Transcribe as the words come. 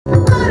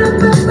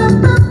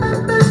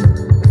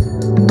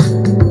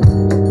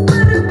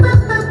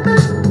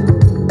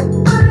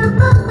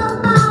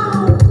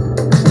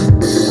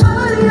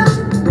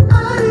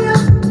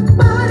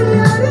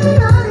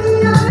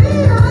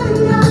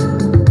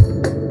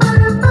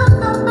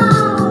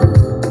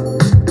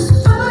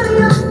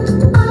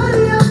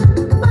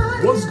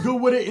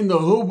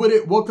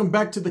welcome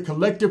back to the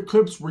Collective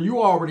Clips, where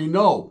you already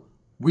know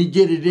we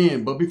get it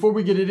in. But before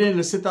we get it in,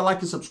 let's hit that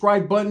like and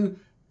subscribe button.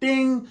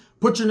 Ding!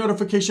 Put your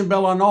notification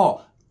bell on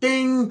all.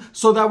 Ding!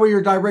 So that way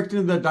you're directed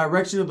in the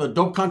direction of the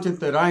dope content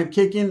that I am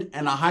kicking.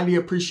 And I highly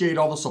appreciate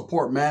all the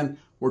support, man.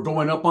 We're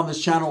going up on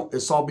this channel.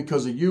 It's all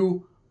because of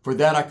you. For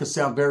that, I can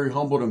say I'm very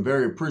humbled and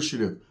very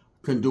appreciative.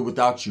 Couldn't do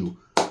without you.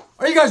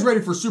 Are you guys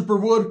ready for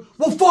Superwood?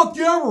 Well, fuck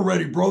yeah, we're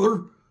ready,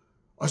 brother.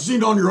 I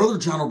seen on your other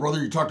channel,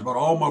 brother, you talked about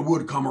all my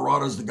wood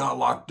camaradas that got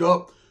locked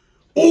up.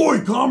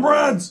 Oi,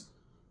 comrades!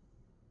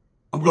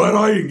 I'm glad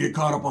I didn't get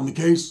caught up on the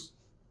case,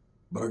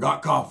 but I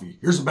got coffee.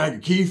 Here's a bag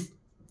of Keef.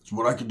 It's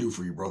what I can do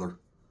for you, brother.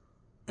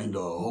 And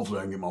hopefully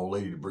I can get my old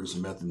lady to bring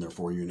some meth in there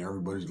for you, and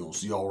everybody's going to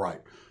see all right.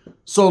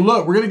 So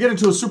look, we're going to get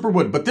into a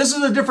Superwood, but this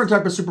is a different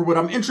type of Superwood.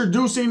 I'm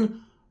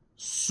introducing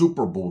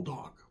Super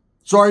Bulldog.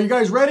 So are you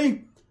guys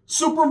ready?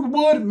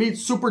 Superwood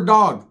meets Super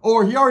Dog.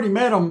 Or he already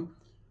met him,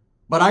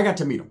 but I got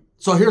to meet him.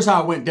 So here's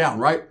how it went down,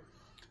 right?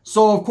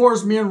 So, of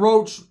course, me and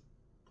Roach,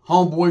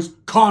 homeboys,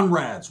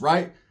 comrades,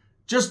 right?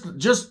 Just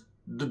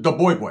the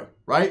boy,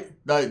 right?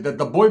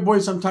 The boy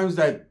sometimes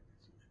that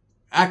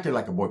acted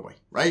like a boy,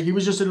 right? He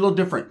was just a little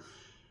different.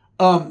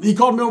 He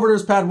called me over to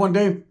his pad one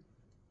day,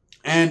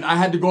 and I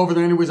had to go over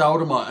there anyways. I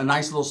owed him a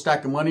nice little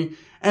stack of money.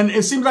 And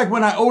it seems like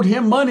when I owed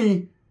him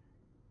money,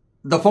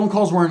 the phone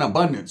calls were in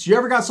abundance. You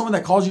ever got someone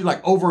that calls you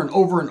like over and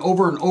over and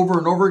over and over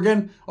and over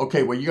again?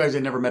 Okay, well, you guys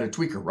ain't never met a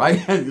tweaker, right?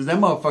 Because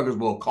them motherfuckers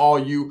will call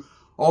you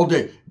all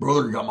day.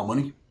 Brother, you got my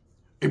money?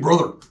 Hey,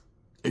 brother.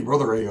 Hey,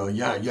 brother. Hey,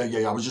 yeah.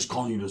 I was just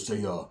calling you to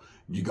say,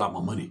 you got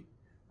my money,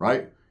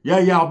 right? Yeah,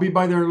 I'll be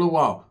by there in a little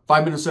while.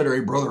 5 minutes later, hey,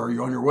 brother, are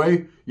you on your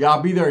way? Yeah,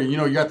 I'll be there. You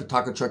know, you're at the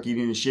taco truck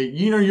eating and shit.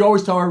 You know, you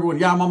always tell everyone,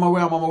 yeah, I'm on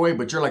my way,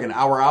 but you're like an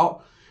hour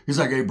out. He's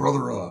like, hey,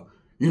 brother,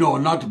 you know,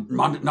 not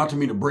to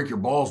mean to break your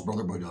balls,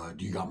 brother, but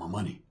do you got my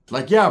money?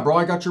 Like, yeah, bro,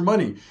 I got your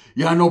money.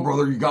 Yeah, I know,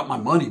 brother, you got my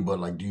money, but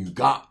like, do you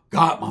got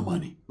my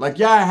money? Like,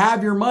 yeah, I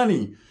have your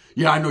money.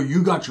 Yeah, I know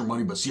you got your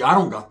money, but see, I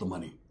don't got the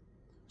money.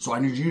 So I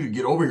need you to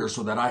get over here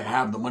so that I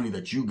have the money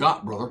that you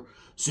got, brother.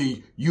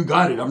 See, you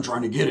got it. I'm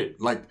trying to get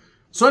it. Like,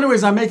 so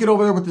anyways, I make it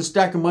over there with this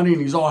stack of money,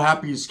 and he's all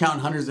happy. He's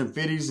counting hundreds and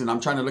fifties, and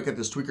I'm trying to look at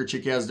this tweaker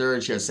chick he has there,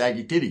 and she has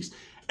saggy titties.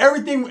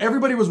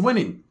 Everybody was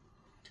winning.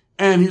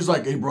 And he's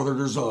like, hey, brother,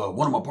 there's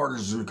one of my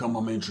partners is going to come.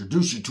 I'm going to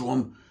introduce you to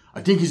him.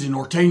 I think he's in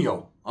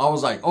Norteno. I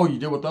was like, oh, you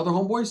did with the other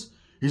homeboys?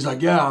 He's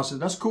like, yeah. I said,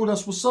 that's cool.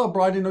 That's what's up,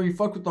 bro. I didn't know you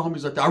fucked with the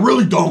homies like that. I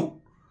really don't.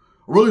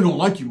 I really don't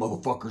like you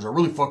motherfuckers. I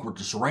really fuck with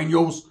the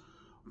Serenos.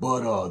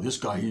 But this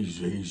guy,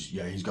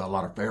 he's got a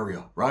lot of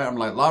feria, right? I'm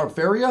like, a lot of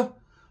feria?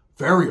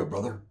 Feria,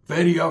 brother.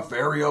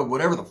 Feria,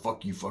 whatever the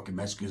fuck you fucking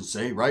Mexicans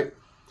say, right?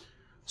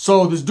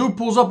 So this dude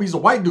pulls up. He's a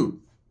white dude.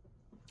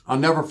 I'll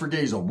never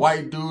forget. He's a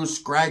white dude,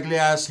 scraggly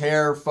ass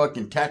hair,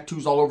 fucking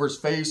tattoos all over his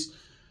face.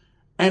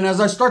 And as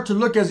I start to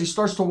look, as he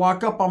starts to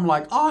walk up, I'm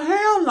like, oh,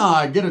 hell nah.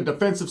 I get a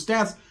defensive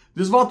stance.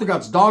 This vato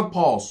got dog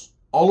paws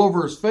all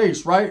over his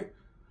face, right?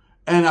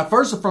 And at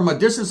first, from a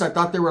distance, I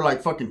thought they were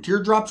like fucking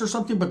teardrops or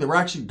something, but they were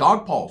actually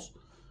dog paws.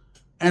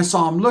 And so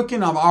I'm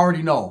looking, I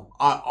already know.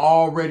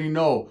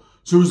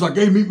 So he was like,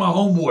 hey, meet my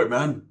homeboy,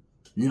 man.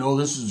 You know,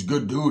 this is a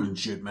good dude and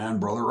shit, man,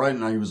 brother, right?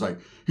 And he was like,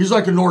 he's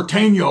like a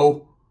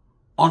Norteno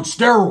on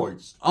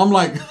steroids. I'm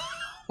like,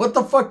 what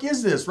the fuck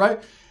is this,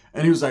 right?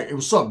 And he was like, hey,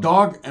 what's up,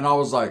 dog? And I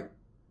was like,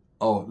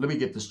 oh, let me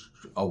get this.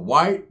 A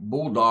white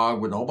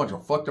bulldog with a whole bunch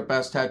of fucked up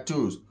ass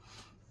tattoos.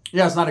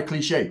 Yeah, it's not a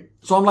cliche.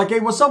 So I'm like, hey,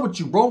 what's up with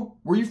you, bro?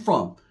 Where you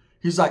from?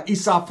 He's like,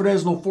 Isa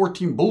Fresno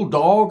 14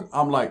 Bulldog.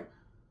 I'm like,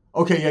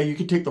 okay, yeah, you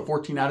can take the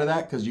 14 out of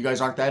that because you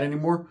guys aren't that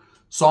anymore.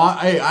 So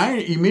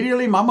I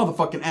immediately, my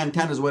motherfucking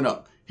antennas went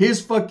up.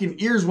 His fucking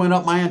ears went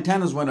up. My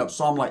antennas went up.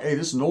 So I'm like, hey,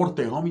 this is Norte,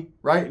 homie,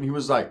 right? And he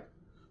was like,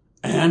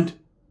 and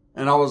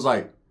I was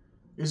like,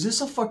 is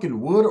this a fucking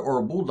wood or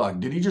a bulldog?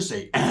 Did he just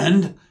say,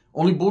 and?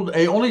 Only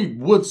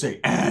would say,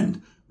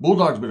 and.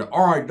 Bulldog's been like,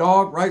 all right,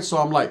 dog, right? So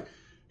I'm like,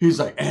 he's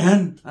like,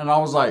 and I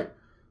was like,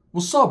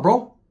 what's up,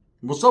 bro?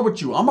 What's up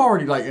with you? I'm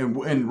already like,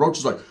 and Roach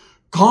is like,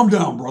 calm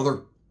down,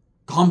 brother.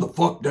 Calm the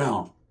fuck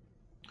down.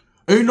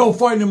 Ain't no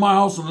fighting in my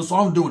house unless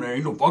I'm doing it.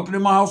 Ain't no fucking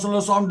in my house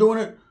unless I'm doing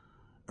it.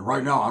 And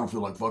right now, I don't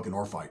feel like fucking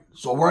or fight.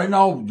 So right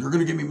now, you're going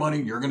to give me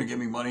money. You're going to give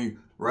me money.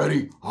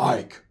 Ready?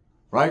 Hike.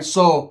 Right?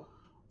 So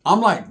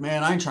I'm like,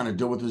 man, I ain't trying to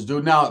deal with this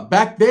dude. Now,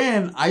 back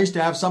then, I used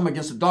to have something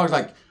against the dogs.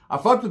 Like, I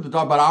fucked with the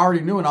dog, but I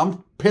already knew, and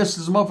I'm pissed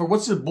as a motherfucker.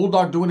 What's this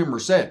bulldog doing in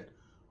Merced?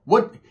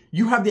 What?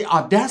 You have the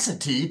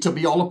audacity to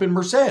be all up in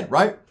Merced,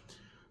 right?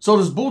 So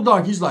this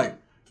bulldog, he's like,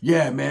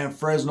 yeah, man,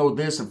 Fresno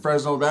this and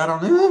Fresno that.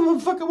 I'm like, oh,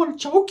 fuck, I want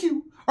to choke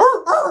you.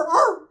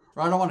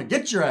 Right? I want to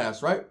get your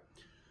ass, right?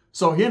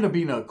 So he ended up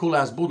being a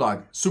cool-ass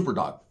bulldog, super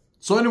dog.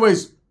 So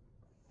anyways,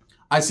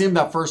 I see him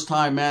that first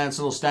time, man. It's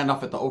a little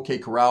standoff at the OK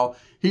Corral.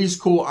 He's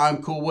cool,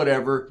 I'm cool,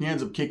 whatever. He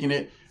ends up kicking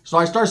it. So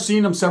I start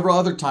seeing him several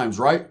other times,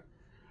 right?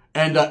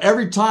 And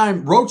every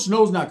time, Roach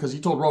knows now because he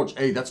told Roach,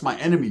 hey, that's my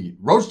enemy.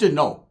 Roach didn't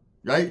know,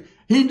 right?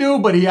 He knew,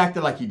 but he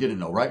acted like he didn't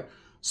know, right?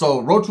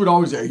 So Roach would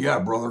always say, yeah,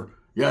 brother.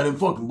 Yeah, them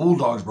fucking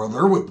bulldogs, brother.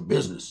 They're with the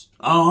business.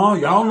 Yeah, I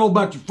don't know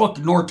about you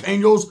fucking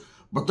Nortenos,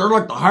 but they're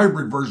like the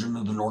hybrid version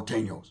of the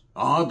Nortenos.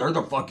 They're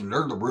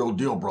the real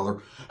deal, brother.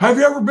 Have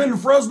you ever been to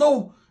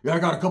Fresno? Yeah, I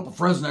got a couple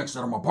Fresnecs that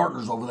are my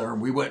partners over there,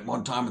 and we went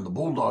one time in the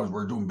Bulldogs. We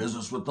were doing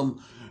business with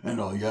them, and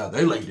yeah,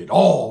 they laid it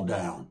all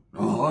down.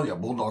 Yeah,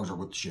 Bulldogs are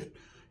with the shit.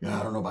 Yeah,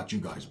 I don't know about you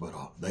guys, but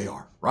they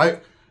are,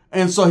 right?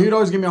 And so he'd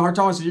always give me a hard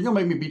time. I said, you're going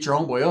to make me beat your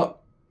homeboy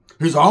up.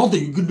 He's like, I don't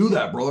think you can do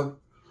that, brother.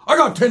 I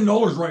got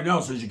 $10 right now,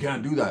 says you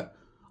can't do that.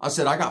 I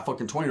said, I got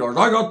fucking $20.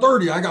 I got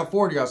 30. I got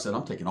 40. I said,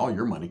 I'm taking all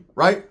your money,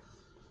 right?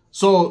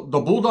 So the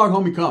Bulldog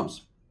homie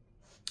comes.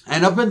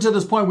 And up until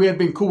this point, we had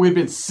been cool. We had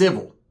been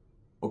civil,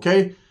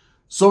 okay?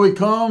 So he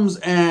comes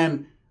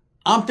and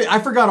I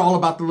forgot all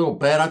about the little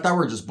bet. I thought we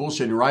were just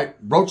bullshitting, right?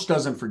 Roach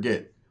doesn't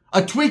forget.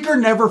 A tweaker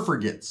never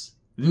forgets.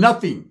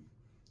 Nothing.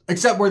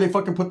 Except where they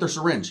fucking put their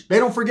syringe. They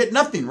don't forget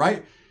nothing,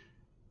 right?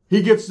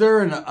 He gets there,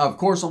 and of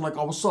course, I'm like,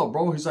 oh, what's up,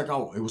 bro? He's like,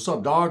 oh, hey, what's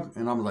up, dog?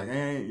 And I'm like,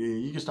 hey,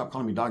 you can stop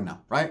calling me dog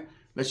now, right?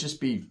 Let's just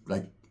be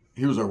like,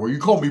 he was like, well, you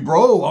call me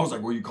bro. I was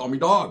like, well, you call me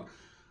dog.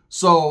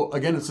 So,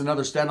 again, it's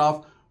another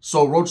standoff.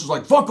 So Roach was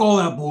like, fuck all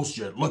that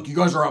bullshit. Look, you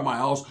guys are at my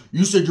house.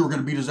 You said you were going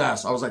to beat his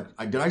ass. I was like,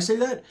 did I say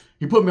that?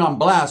 He put me on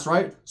blast,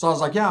 right? So I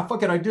was like, yeah,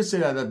 fuck it. I did say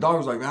that. That dog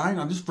was like, man, I ain't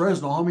no, this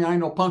Fresno, homie. I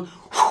ain't no punk.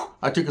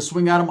 I took a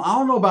swing at him. I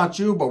don't know about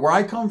you, but where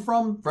I come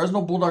from,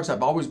 Fresno Bulldogs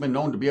have always been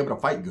known to be able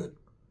to fight good,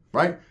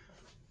 right?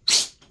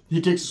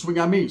 He takes a swing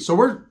at me.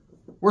 So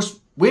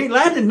we ain't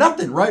landing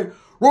nothing, right?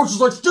 Roach is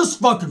like,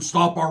 just fucking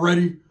stop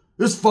already.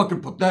 This is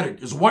fucking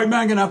pathetic. Is a white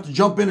man going to have to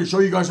jump in and show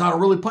you guys how to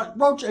really punch?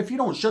 Roach, if you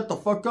don't shut the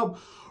fuck up,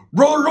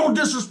 brother, don't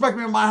disrespect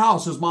me in my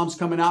house. His mom's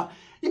coming out.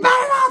 You better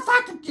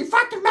not you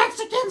fucking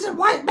Mexicans and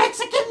white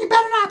Mexican, you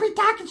better not be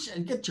talking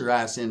shit. Get your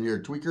ass in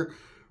here, tweaker.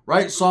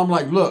 Right? So I'm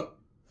like, look,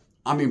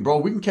 I mean, bro,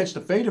 we can catch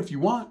the fade if you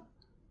want.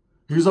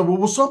 He's like, well,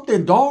 what's up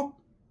then, dog?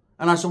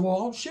 And I said, well,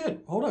 oh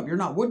shit, hold up. You're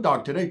not wood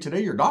dog today.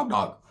 Today you're dog.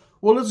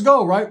 Well, let's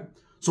go, right?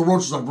 So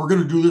Roach is like, we're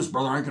going to do this,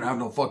 brother. I ain't going to have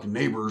no fucking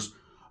neighbors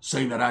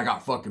saying that I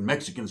got fucking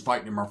Mexicans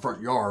fighting in my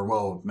front yard.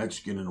 Well,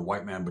 Mexican and a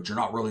white man, but you're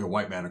not really a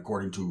white man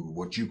according to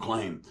what you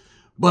claim.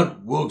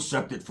 But we'll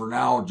accept it for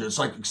now, just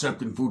like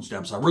accepting food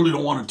stamps. I really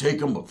don't want to take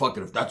them, but fuck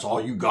it if that's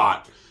all you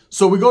got.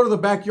 So we go to the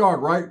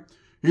backyard, right?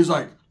 He's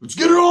like, let's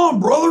get it on,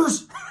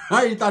 brothers.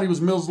 He thought he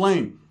was Mills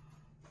Lane.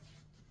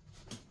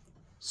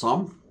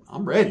 So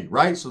I'm ready,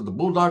 right? So the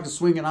Bulldog is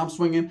swinging, I'm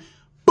swinging.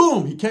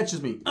 Boom, he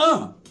catches me.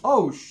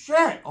 Oh,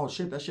 shit. Oh,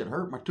 shit, that shit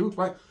hurt my tooth,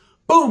 right?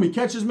 Boom, he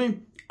catches me.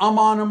 I'm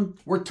on him.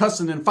 We're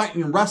tussling and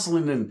fighting and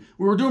wrestling. And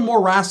we were doing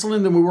more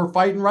wrestling than we were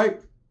fighting,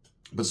 right?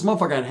 But this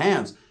motherfucker had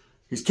hands.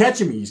 He's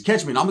catching me.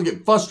 And I'm going to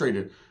get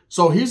frustrated.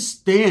 So he's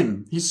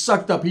thin. He's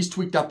sucked up. He's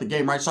tweaked out the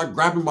game, right? So I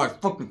grab him by his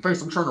fucking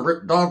face. I'm trying to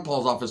rip dog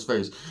paws off his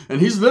face.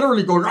 And he's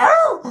literally going,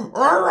 arr,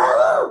 arr,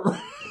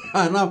 arr.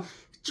 And I'm,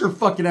 get your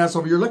fucking ass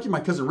over. You're lucky my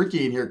cousin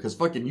Ricky ain't here because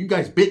fucking you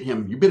guys bit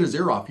him. You bit his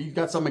ear off. He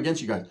got something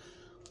against you guys.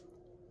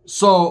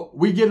 So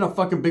we get in a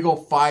fucking big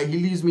old fight. He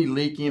leaves me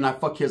leaking. I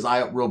fuck his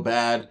eye up real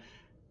bad.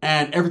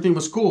 And everything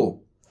was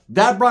cool.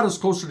 That brought us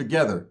closer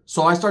together.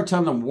 So I start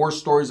telling them war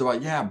stories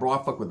about, yeah, bro,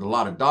 I fuck with a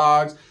lot of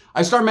dogs.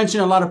 I start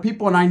mentioning a lot of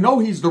people, and I know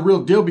he's the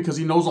real deal because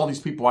he knows all these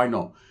people I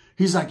know.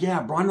 He's like,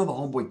 yeah, bro, I know the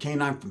homeboy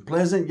K9 from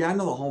Pleasant. Yeah, I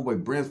know the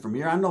homeboy Brent from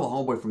here. I know the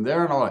homeboy from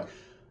there. And I'm like,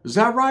 is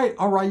that right?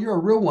 All right, you're a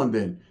real one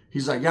then.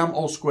 He's like, yeah, I'm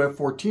old school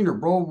F14er,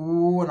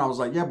 bro. And I was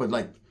like, yeah, but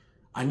like,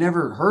 I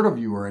never heard of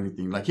you or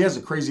anything. Like, he has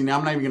a crazy name.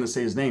 I'm not even going to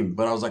say his name.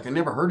 But I was like, I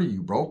never heard of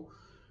you, bro.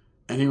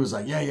 And he was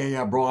like,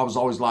 yeah, bro. I was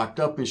always locked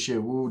up and shit.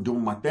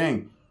 Doing my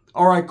thing.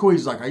 All right, cool.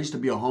 He's like, I used to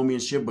be a homie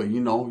and shit, but you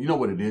know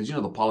what it is. You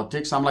know the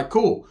politics. I'm like,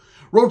 cool.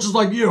 Roach is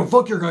like, yeah,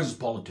 fuck your guys'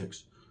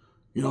 politics.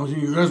 You know,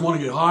 you guys want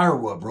to get high or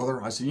what,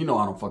 brother? I said, you know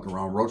I don't fuck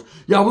around, Roach.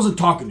 Yeah, I wasn't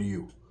talking to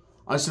you.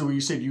 I said, well,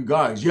 you said you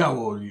guys. Yeah,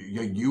 well,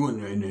 you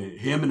and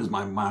him and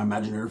my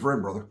imaginary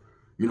friend, brother.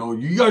 You know,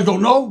 you guys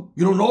don't know?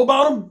 You don't know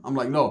about him? I'm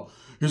like, no.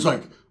 He's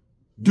like,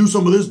 do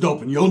some of this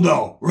dope and you'll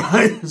know,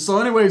 right? So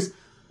anyways,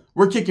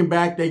 we're kicking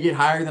back. They get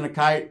higher than a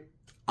kite.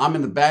 I'm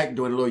in the back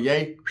doing a little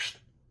yay.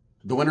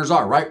 The winners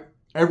are, right?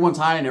 Everyone's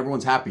high and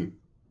everyone's happy.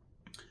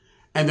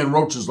 And then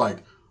Roach is like,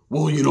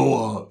 well, you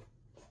know,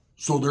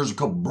 so there's a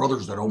couple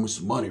brothers that owe me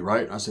some money,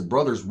 right? I said,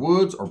 brothers,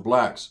 Woods or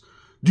Blacks?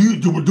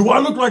 Do I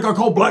look like I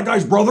call black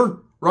guys brother?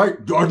 Right?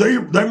 Are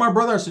they my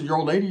brother? I said, your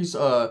old ladies,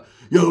 yeah,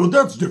 well,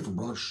 that's different,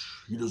 brother.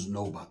 Shh, he doesn't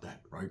know about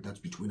that, right? That's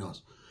between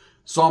us.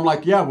 So I'm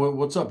like, yeah,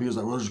 what's up? He was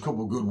like, well, there's a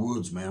couple of good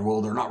woods, man.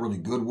 Well, they're not really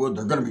good wood.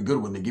 They're going to be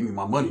good when they give me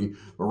my money.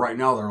 But right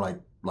now they're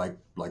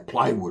like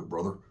plywood,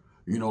 brother.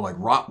 You know, like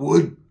rot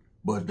wood.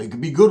 But they could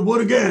be good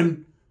wood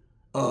again.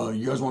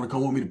 You guys want to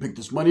come with me to pick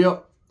this money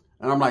up?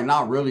 And I'm like,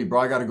 not really,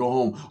 bro. I got to go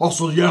home.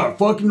 Also, yeah,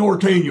 fucking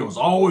Nortenos.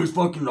 Always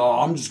fucking,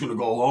 I'm just going to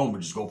go home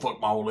and just go fuck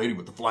my old lady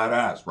with the flat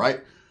ass,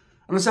 right?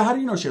 And I said, how do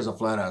you know she has a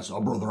flat ass?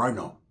 Oh, brother, I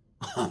know.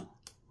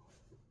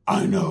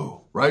 I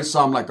know, right?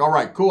 So I'm like, all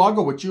right, cool. I'll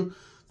go with you.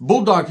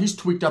 Bulldog, he's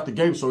tweaked out the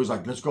game. So he's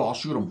like, let's go. I'll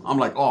shoot him. I'm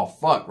like, oh,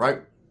 fuck,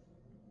 right?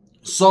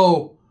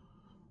 So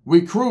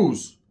we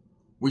cruise.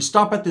 We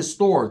stop at this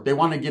store. They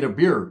want to get a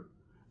beer.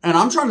 And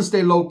I'm trying to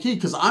stay low key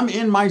because I'm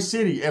in my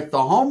city. If the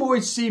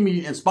homeboys see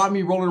me and spot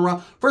me rolling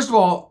around, first of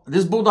all,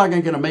 this Bulldog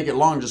ain't going to make it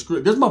long. This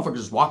motherfucker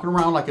just walking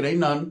around like it ain't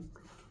nothing.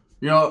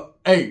 You know,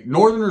 hey,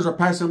 Northerners are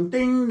passing him,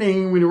 ding,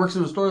 ding, when he works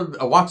in the store,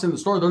 walks in the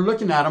store. They're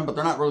looking at him, but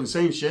they're not really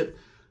saying shit.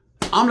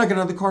 I'm looking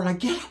at the car like,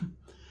 get him,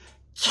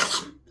 kill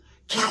him,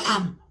 kill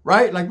him,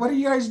 right? Like, what are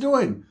you guys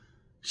doing?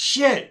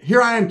 Shit.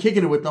 Here I am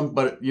kicking it with them,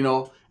 but, you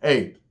know,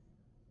 hey,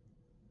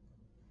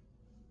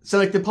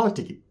 selective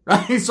politicking,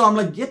 right? So I'm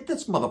like, get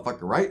this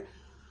motherfucker, right?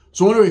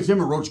 So anyways,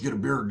 him and Roach get a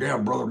beer.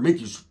 Damn, brother,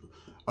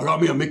 I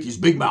got me a Mickey's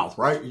Big Mouth,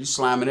 right? He's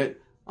slamming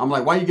it. I'm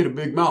like, why you get a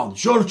big mouth?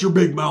 Shut your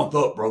big mouth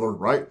up, brother,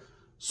 right?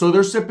 So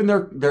they're sipping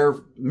their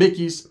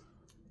Mickey's,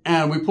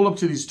 and we pull up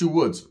to these two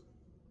woods.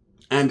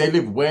 And they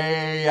live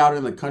way out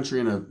in the country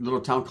in a little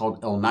town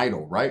called El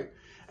Nido, right?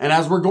 And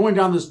as we're going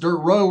down this dirt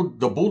road,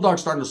 the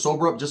Bulldog's starting to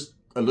sober up just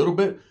a little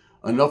bit,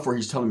 enough where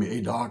he's telling me,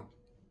 hey, dog.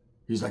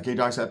 He's like, hey,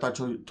 dog, I thought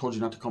I told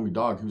you not to call me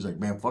dog. He was like,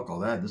 man, fuck all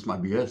that. This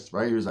might be us,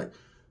 right? He was like,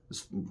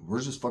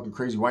 where's this fucking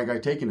crazy white guy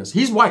taking us?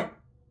 He's white.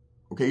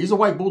 Okay, he's a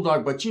white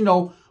Bulldog, but you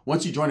know,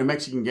 once you join a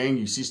Mexican gang,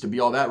 you cease to be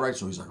all that, right?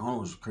 So he's like,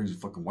 oh, this crazy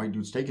fucking white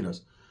dude's taking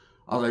us.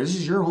 I was like, this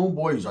is your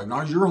homeboy. He's like, no,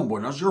 it's your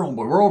homeboy. No, it's your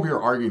homeboy. We're over here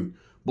arguing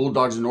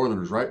Bulldogs and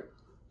Northerners, right?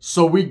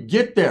 So we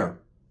get there,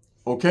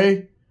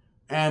 okay?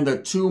 And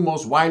the two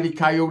most wily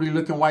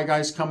coyote-looking white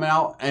guys come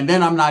out. And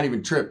then I'm not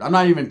even tripped. I'm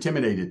not even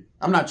intimidated.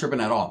 I'm not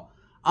tripping at all.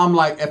 I'm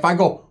like, if I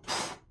go,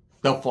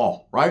 they'll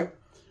fall, right?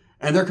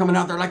 And they're coming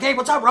out. They're like, hey,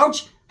 what's up,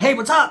 Roach? Hey,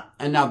 what's up?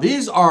 And now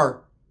these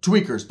are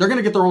tweakers. They're going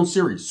to get their own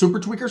series. Super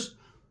tweakers.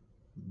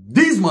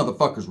 These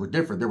motherfuckers were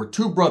different. They were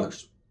two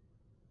brothers.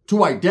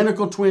 Two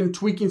identical twin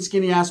tweaking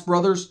skinny ass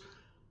brothers.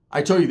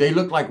 I told you, they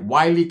look like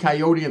Wile E.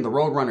 Coyote and the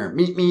Roadrunner.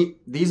 Meet.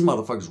 These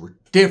motherfuckers were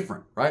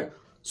different, right?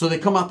 So they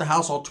come out the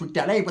house all tweaked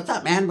out. Hey, what's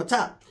up, man? What's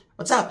up?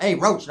 What's up? Hey,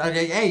 Roach.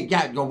 Hey,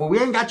 yeah, well, we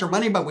ain't got your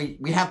money, but we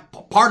have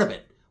part of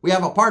it. We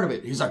have a part of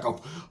it. He's like,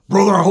 oh,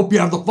 brother, I hope you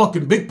have the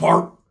fucking big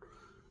part.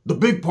 The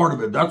big part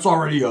of it. That's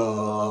already,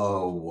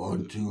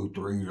 1, 2,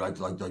 3, that's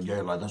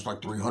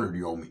like 300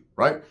 you owe me,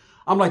 right?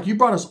 I'm like, you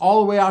brought us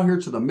all the way out here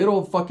to the middle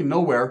of fucking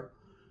nowhere.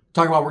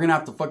 Talking about we're going to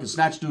have to fucking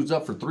snatch dudes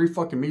up for $3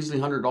 fucking measly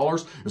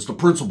 $100. It's the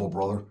principle,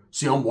 brother.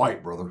 See, I'm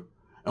white, brother.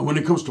 And when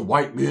it comes to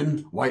white men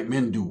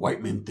do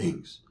white men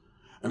things.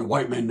 And a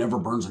white man never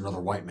burns another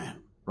white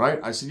man, right?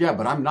 I said, yeah,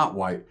 but I'm not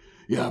white.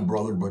 Yeah,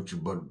 brother,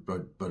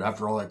 but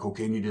after all that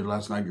cocaine you did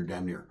last night, you're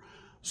damn near.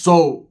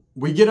 So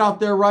we get out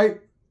there,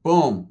 right?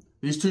 Boom.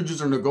 These two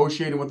dudes are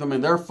negotiating with them,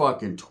 and they're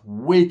fucking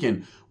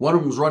tweaking. One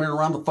of them's running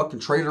around the fucking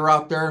trailer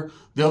out there.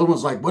 The other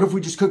one's like, what if we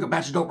just cook a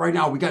batch of dope right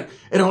now?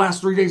 It'll last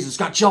 3 days. It's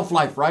got shelf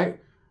life, right?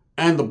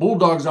 And the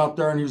Bulldog's out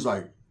there, and he's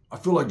like, I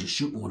feel like just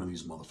shooting one of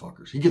these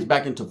motherfuckers. He gets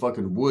back into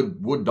fucking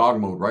wood dog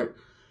mode, right?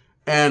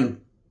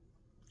 And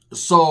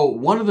so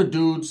one of the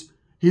dudes,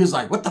 he was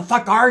like, what the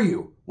fuck are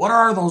you? What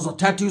are those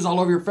tattoos all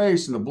over your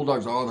face? And the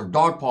Bulldog's like, oh, they're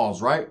dog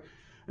paws, right?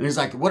 And he's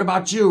like, what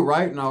about you,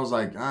 right? And I was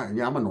like,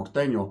 yeah, I'm a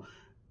Norteno.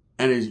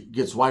 And he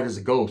gets white as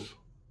a ghost.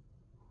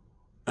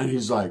 And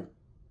he's like,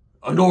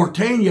 a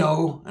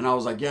Norteno? And I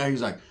was like, yeah.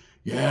 He's like,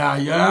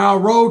 yeah,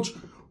 Roach.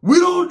 We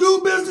don't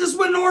do business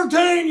with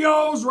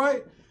Nortenos,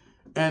 right?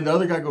 And the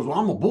other guy goes, well,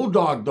 I'm a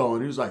Bulldog, though.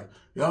 And he's like,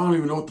 yeah, I don't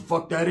even know what the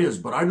fuck that is,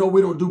 but I know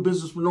we don't do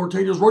business with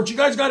Nortenos. Roach, you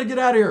guys got to get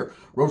out of here.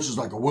 Roach is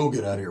like, I will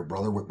get out of here,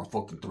 brother, with my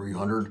fucking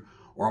 300,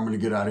 or I'm going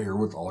to get out of here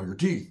with all your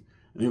teeth.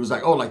 And he was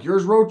like, oh, like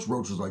yours, Roach?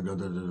 Roach was like,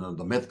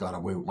 the myth got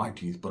away with my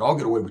teeth, but I'll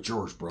get away with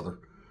yours, brother.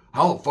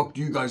 How the fuck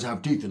do you guys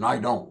have teeth and I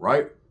don't,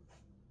 right?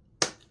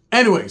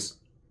 Anyways,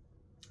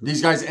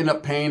 these guys end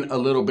up paying a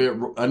little bit,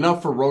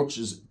 enough for Roach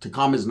to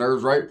calm his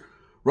nerves, right?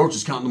 Roach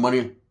is counting the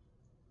money.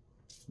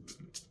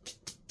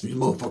 These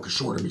motherfuckers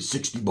shorted me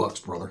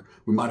 $60, brother.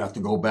 We might have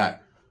to go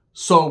back.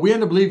 So we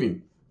end up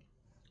leaving.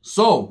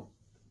 So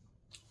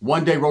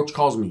one day Roach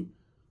calls me.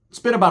 It's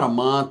been about a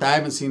month. I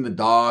haven't seen the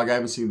dog. I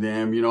haven't seen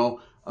them, you know.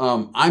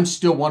 I'm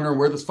still wondering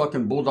where this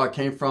fucking Bulldog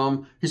came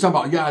from. He's talking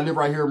about, yeah, I live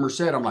right here in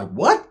Merced. I'm like,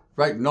 what?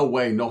 Right? No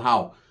way, no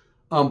how.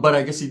 But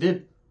I guess he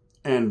did.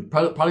 And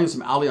probably in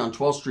some alley on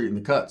 12th Street in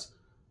the cuts.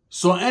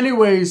 So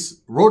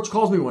anyways, Roach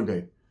calls me one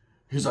day.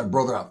 He's like,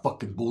 brother, that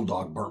fucking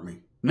Bulldog burnt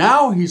me.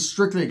 Now he's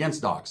strictly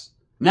against dogs.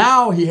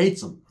 Now he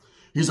hates them.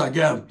 He's like,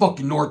 yeah,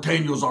 fucking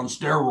Nortenos on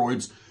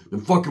steroids.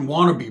 Them fucking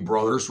wannabe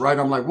brothers, right?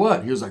 I'm like,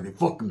 what? He was like,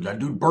 that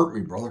dude burnt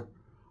me, brother.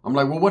 I'm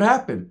like, well, what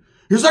happened?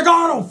 He's like,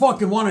 I don't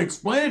fucking want to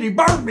explain it. He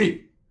burnt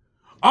me.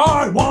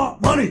 I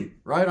want money,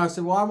 right? I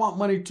said, well, I want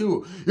money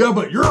too. Yeah,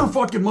 but your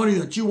fucking money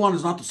that you want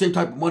is not the same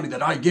type of money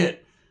that I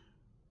get.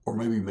 Or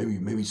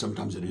maybe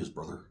sometimes it is,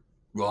 brother.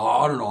 Well,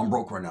 I don't know. I'm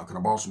broke right now. Can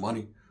I borrow some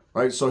money?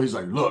 Right? So he's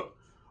like, look,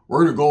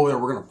 we're going to go over there.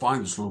 We're going to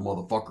find this little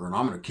motherfucker and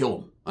I'm going to kill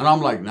him. And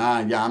I'm like, nah,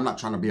 yeah, I'm not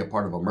trying to be a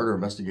part of a murder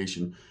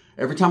investigation.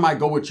 Every time I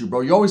go with you,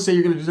 bro, you always say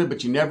you're going to do that,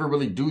 but you never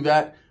really do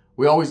that.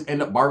 We always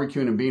end up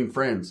barbecuing and being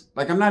friends.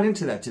 Like, I'm not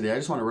into that today. I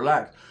just want to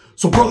relax.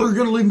 So, brother, you're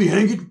going to leave me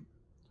hanging?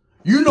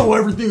 You know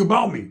everything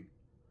about me.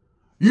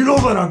 You know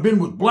that I've been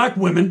with black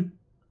women.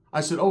 I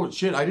said, oh,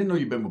 shit, I didn't know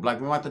you've been with black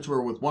women. I thought you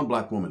were with one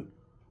black woman.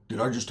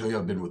 Did I just tell you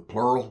I've been with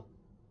plural?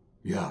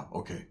 Yeah,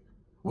 okay.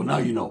 Well, now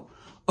you know.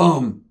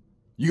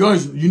 You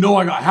guys, you know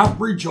I got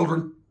half-breed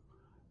children.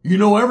 You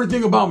know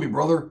everything about me,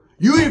 brother.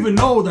 You even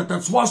know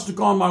that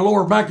swastika on my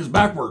lower back is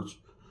backwards.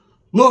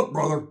 Look,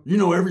 brother, you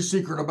know every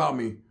secret about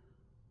me.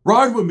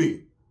 Ride with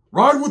me.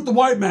 Ride with the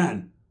white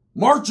man.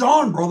 March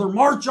on, brother.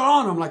 March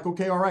on. I'm like,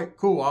 okay, all right,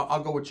 cool.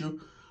 I'll go with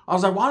you. I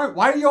was like,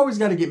 why do you always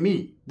got to get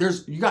me?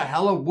 You got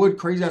hella wood,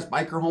 crazy-ass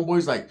biker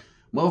homeboys, like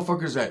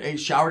motherfuckers that ain't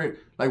showered it.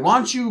 Like, why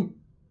don't you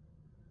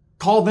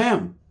call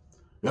them?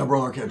 Yeah,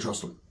 brother, I can't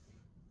trust them.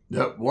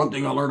 Yeah, one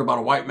thing I learned about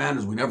a white man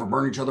is we never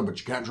burn each other, but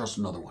you can't trust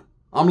another one.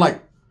 I'm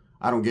like,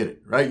 I don't get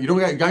it, right?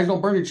 Guys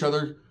don't burn each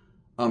other.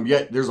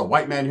 Yet there's a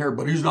white man here,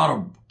 but he's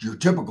not your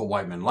typical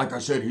white man. Like I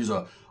said, he's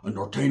a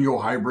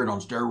Norteno hybrid on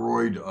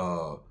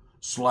steroid,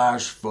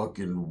 slash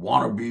fucking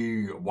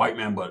wannabe white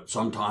man, but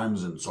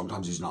sometimes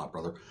he's not,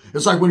 brother.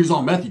 It's like when he's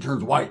on meth, he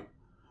turns white.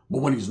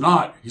 But when he's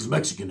not, he's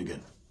Mexican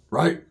again,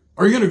 right?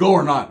 Are you going to go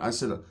or not? I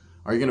said,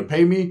 are you going to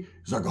pay me?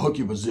 He's like, I'll hook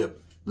you with a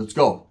zip. Let's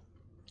go.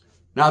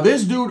 Now,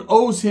 this dude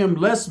owes him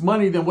less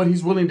money than what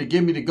he's willing to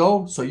give me to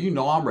go. So you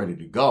know I'm ready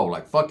to go.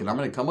 Like, fuck it, I'm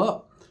going to come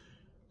up.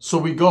 So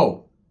we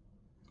go.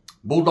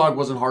 Bulldog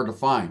wasn't hard to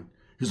find.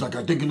 He's like,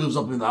 I think he lives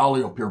up in the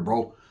alley up here,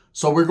 bro.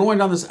 So we're going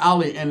down this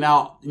alley, and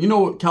now, you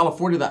know,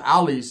 California, the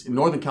alleys in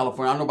Northern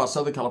California, I don't know about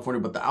Southern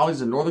California, but the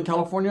alleys in Northern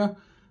California,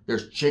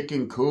 there's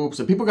chicken coops,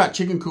 and people got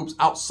chicken coops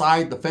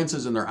outside the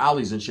fences in their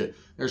alleys and shit.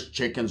 There's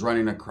chickens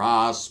running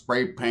across,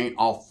 spray paint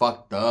all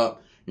fucked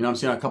up. You know what I'm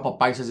saying? A couple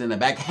paisas in the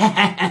back.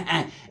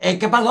 Hey,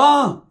 ¿qué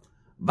pasó?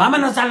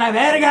 Vámonos a la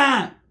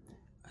verga.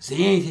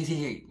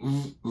 Sí.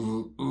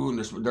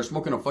 They're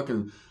smoking a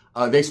fucking,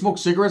 they smoke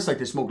cigarettes like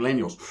they smoke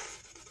leños.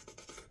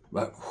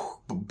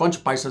 A bunch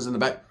of paisas in the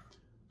back.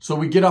 So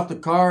we get off the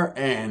car,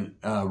 and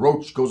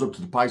Roach goes up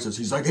to the paisas.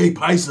 He's like, hey,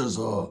 paisas,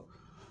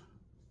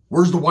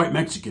 where's the white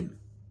Mexican?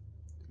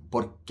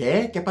 ¿Por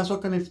qué? ¿Qué pasó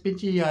con el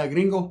pinche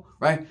gringo?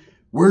 Right?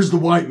 Where's the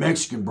white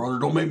Mexican, brother?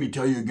 Don't make me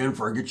tell you again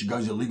before I get you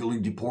guys illegally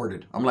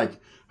deported. I'm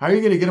like, how are you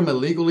going to get them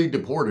illegally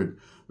deported?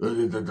 They're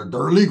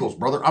illegals,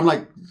 brother. I'm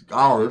like,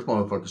 oh, this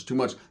motherfucker's too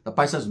much. The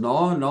paisas,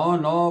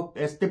 no.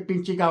 Este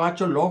pinche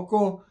gabacho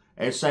loco.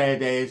 Es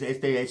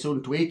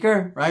un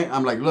tweaker, right?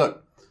 I'm like,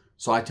 look.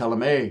 So I tell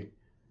him, hey,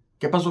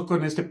 ¿qué pasó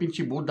con este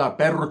pinche Buda,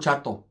 perro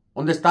chato?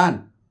 ¿Dónde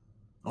están?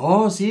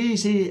 Oh,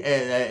 sí,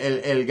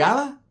 el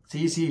Gala?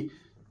 Sí,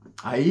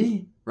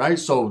 ahí, right?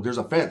 So there's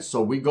a fence.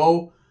 So we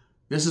go.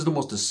 This is the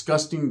most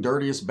disgusting,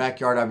 dirtiest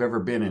backyard I've ever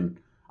been in.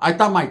 I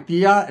thought my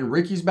tia and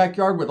Ricky's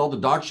backyard with all the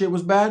dog shit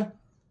was bad.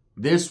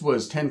 This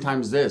was 10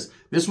 times this.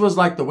 This was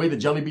like the way the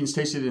jelly beans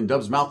tasted in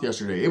Dub's mouth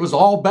yesterday. It was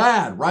all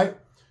bad, right?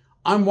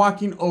 I'm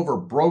walking over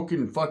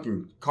broken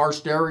fucking car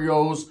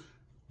stereos,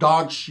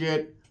 dog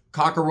shit,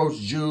 cockroach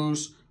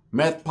juice,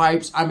 meth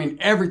pipes. I mean,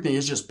 everything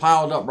is just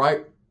piled up,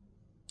 right?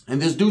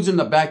 And this dude's in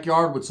the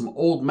backyard with some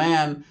old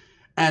man.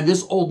 And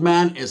this old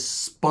man is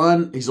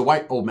spun. He's a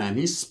white old man.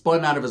 He's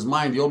spun out of his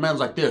mind. The old man's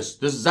like this.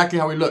 This is exactly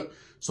how he looked.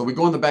 So we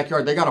go in the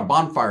backyard. They got a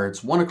bonfire.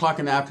 It's 1 o'clock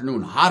in the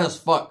afternoon. Hot as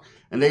fuck.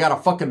 And they got a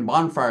fucking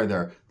bonfire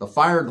there. The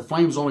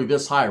flame's only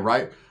this high,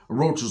 right?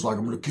 Roach is like,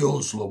 I'm going to kill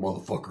this little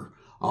motherfucker.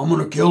 I'm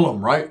going to kill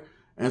him, right?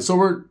 And so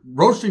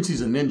Roach thinks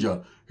he's a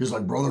ninja. He's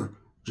like, brother,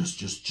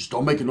 just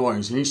don't make a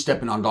noise. And he's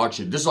stepping on dog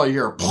shit. This is all you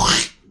hear.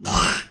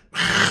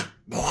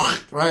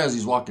 Right as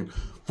he's walking.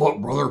 Fuck,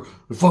 brother,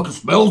 it fucking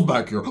smells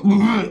back here.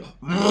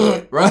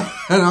 Right?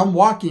 And I'm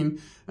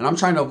walking, and I'm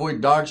trying to avoid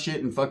dog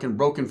shit and fucking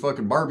broken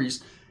fucking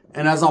Barbies.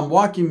 And as I'm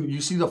walking,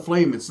 you see the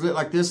flame. It's lit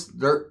like this.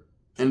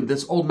 And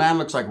this old man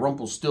looks like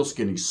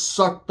Rumpelstiltskin. He's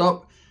sucked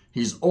up.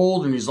 He's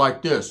old, and he's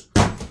like this.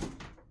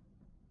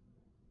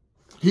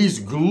 He's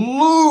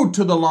glued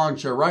to the lawn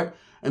chair, right?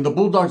 And the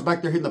Bulldog's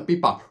back there hitting the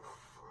pipa.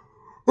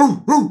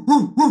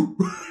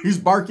 He's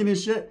barking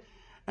his shit.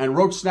 And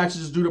Roach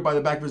snatches this dude up by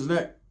the back of his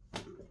neck.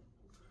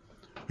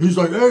 He's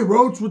like, hey,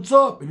 Roach, what's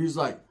up? And he's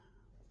like,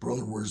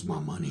 brother, where's my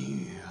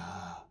money?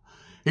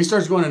 He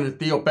starts going into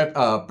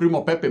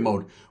Primo Pepe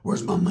mode.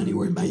 Where's my money?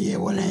 Where's my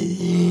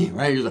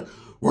right? He's like,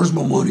 where's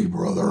my money,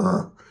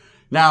 brother?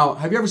 Now,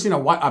 have you ever seen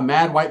a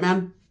mad white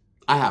man?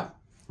 I have,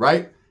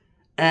 right?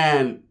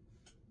 And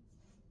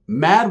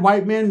mad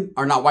white men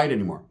are not white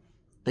anymore.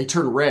 They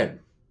turn red.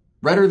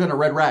 Redder than a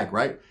red rag,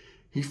 right?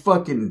 He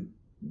fucking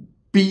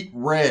beat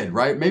red,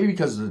 right? Maybe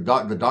because of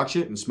the dog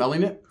shit and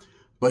smelling it.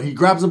 But he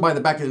grabs him by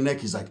the back of the neck.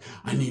 He's like,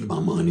 I need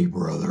my money,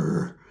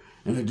 brother.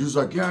 And the dude's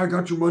like, yeah, I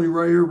got your money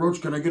right here, Roach.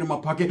 Can I get in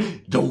my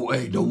pocket?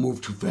 Don't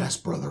move too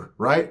fast, brother.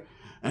 Right?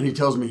 And he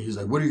tells me, he's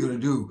like, what are you going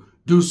to do?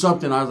 Do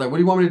something. I was like, what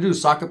do you want me to do?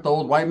 Sock up the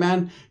old white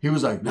man? He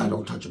was like, no,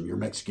 don't touch him. You're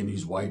Mexican.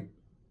 He's white.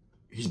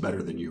 He's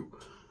better than you.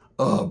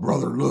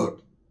 Brother,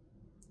 look.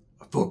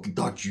 I fucking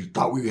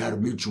thought we had a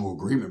mutual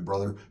agreement,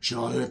 brother. Should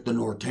I let the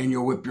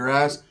Norteno whip your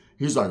ass?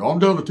 He's like, I'm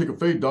down to take a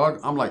fade, dog.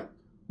 I'm like,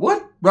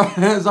 what?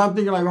 So I'm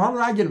thinking, like, how did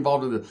I get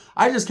involved in this?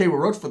 I just came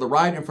with Roach for the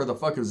ride and for the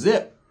fucking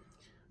zip.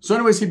 So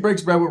anyways, he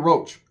breaks bread with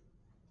Roach.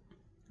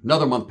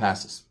 Another month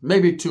passes.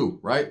 Maybe 2,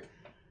 right?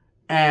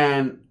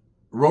 And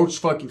Roach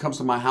fucking comes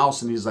to my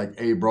house and he's like,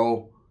 hey,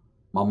 bro,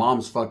 my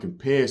mom's fucking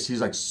pissed.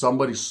 He's like,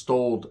 somebody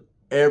stole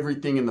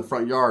everything in the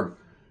front yard.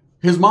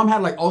 his mom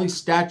had like all these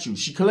statues.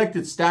 She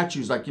collected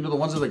statues, like, you know, the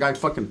ones of the guy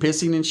fucking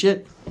pissing and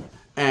shit.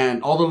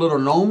 And all the little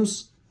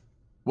gnomes.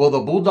 Well,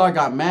 the Bulldog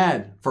got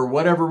mad for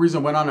whatever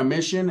reason, went on a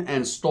mission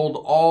and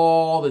stole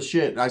all the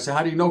shit. And I said,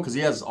 how do you know? Because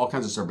he has all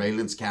kinds of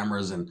surveillance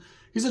cameras and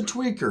he's a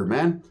tweaker,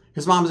 man.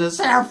 His mom says,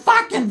 their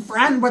fucking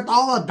friend with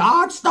all the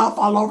dog stuff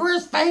all over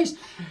his face.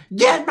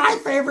 Get my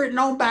favorite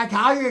gnome back.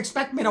 How you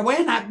expect me to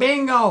win at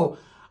bingo?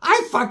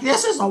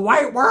 This is a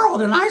white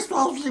world and I'm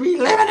supposed to be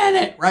living in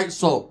it. Right?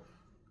 So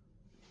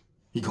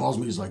he calls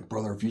me. He's like,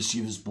 brother, if you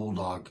see this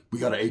Bulldog, we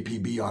got an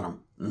APB on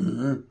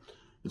him.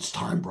 It's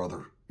time,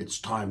 brother. It's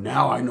time.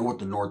 Now I know what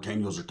the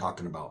Nortenos are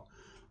talking about.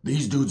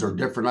 These dudes are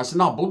different. I said,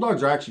 no,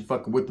 Bulldogs are actually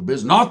fucking with the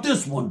business. Not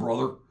this one,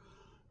 brother.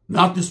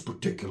 Not this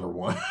particular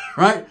one.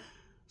 Right?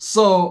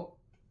 So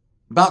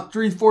about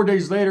 3-4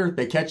 days later,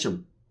 they catch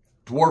him.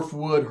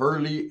 Dwarfwood,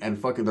 Hurley, and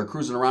fucking they're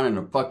cruising around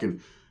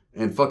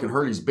in fucking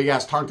Hurley's big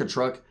ass Tonka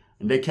truck.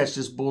 And they catch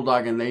this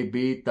Bulldog and they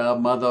beat the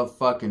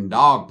motherfucking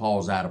dog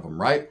paws out of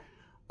him, right?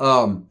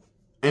 And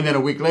then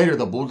a week later,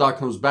 the Bulldog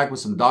comes back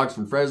with some dogs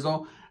from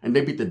Fresno. And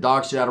they beat the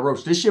dog shit out of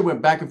Roach. This shit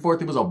went back and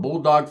forth. It was a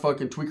Bulldog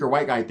fucking tweaker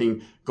white guy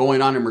thing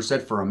going on in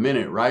Merced for a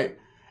minute, right?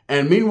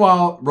 And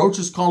meanwhile, Roach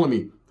is calling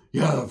me.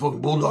 Yeah, the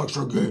fucking Bulldog's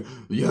so good.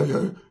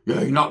 Yeah,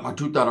 he knocked my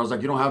tooth out. I was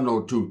like, you don't have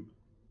no tooth.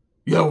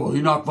 Yeah, well,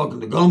 he knocked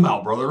fucking the gum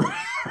out, brother.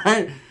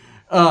 Right?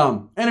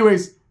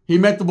 Anyways, he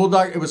met the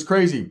Bulldog. It was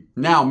crazy.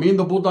 Now, me and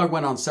the Bulldog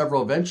went on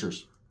several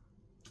adventures.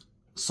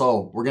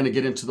 So we're going to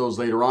get into those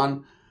later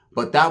on.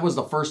 But that was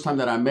the first time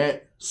that I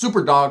met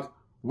Super Dog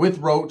with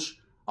Roach.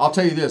 I'll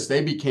tell you this,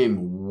 they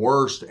became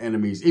worst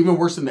enemies, even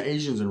worse than the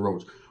Asians and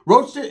Roach.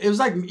 Roach, it was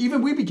like,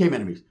 even we became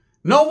enemies.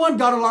 No one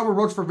got along with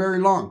Roach for very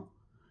long.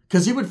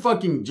 Because he would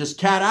fucking just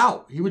cat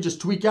out. He would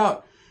just tweak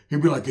out.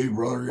 He'd be like, hey,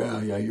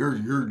 brother, yeah, you're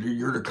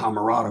the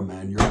camarada,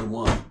 man. You're the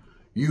one.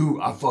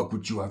 I fuck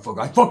with you. I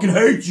fucking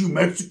hate you,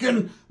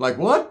 Mexican. Like,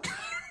 what?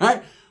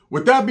 Right?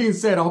 With that being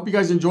said, I hope you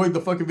guys enjoyed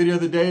the fucking video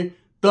of the day.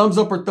 Thumbs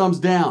up or thumbs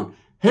down.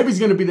 Heavy's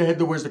going to be the head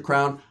that wears the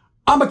crown.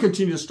 I'm going to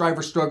continue to strive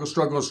or struggle,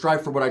 and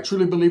strive for what I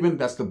truly believe in.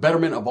 That's the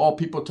betterment of all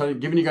people,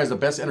 giving you guys the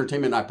best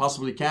entertainment I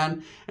possibly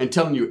can and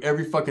telling you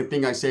every fucking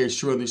thing I say is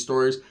true in these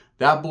stories.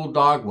 That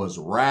Bulldog was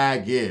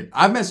ragged.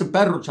 I've met some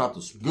perro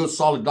chatos, good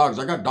solid dogs.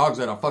 I got dogs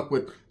that I fuck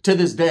with to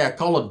this day. I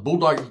call a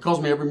Bulldog. He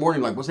calls me every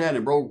morning like, what's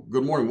happening, bro?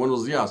 Good morning.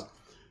 Buenos dias.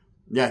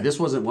 Yeah, this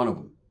wasn't one of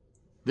them.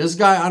 This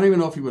guy, I don't even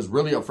know if he was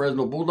really a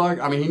Fresno Bulldog.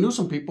 I mean, he knew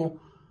some people.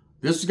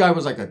 This guy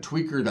was like a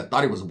tweaker that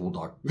thought he was a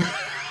Bulldog.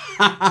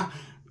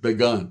 The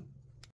gun.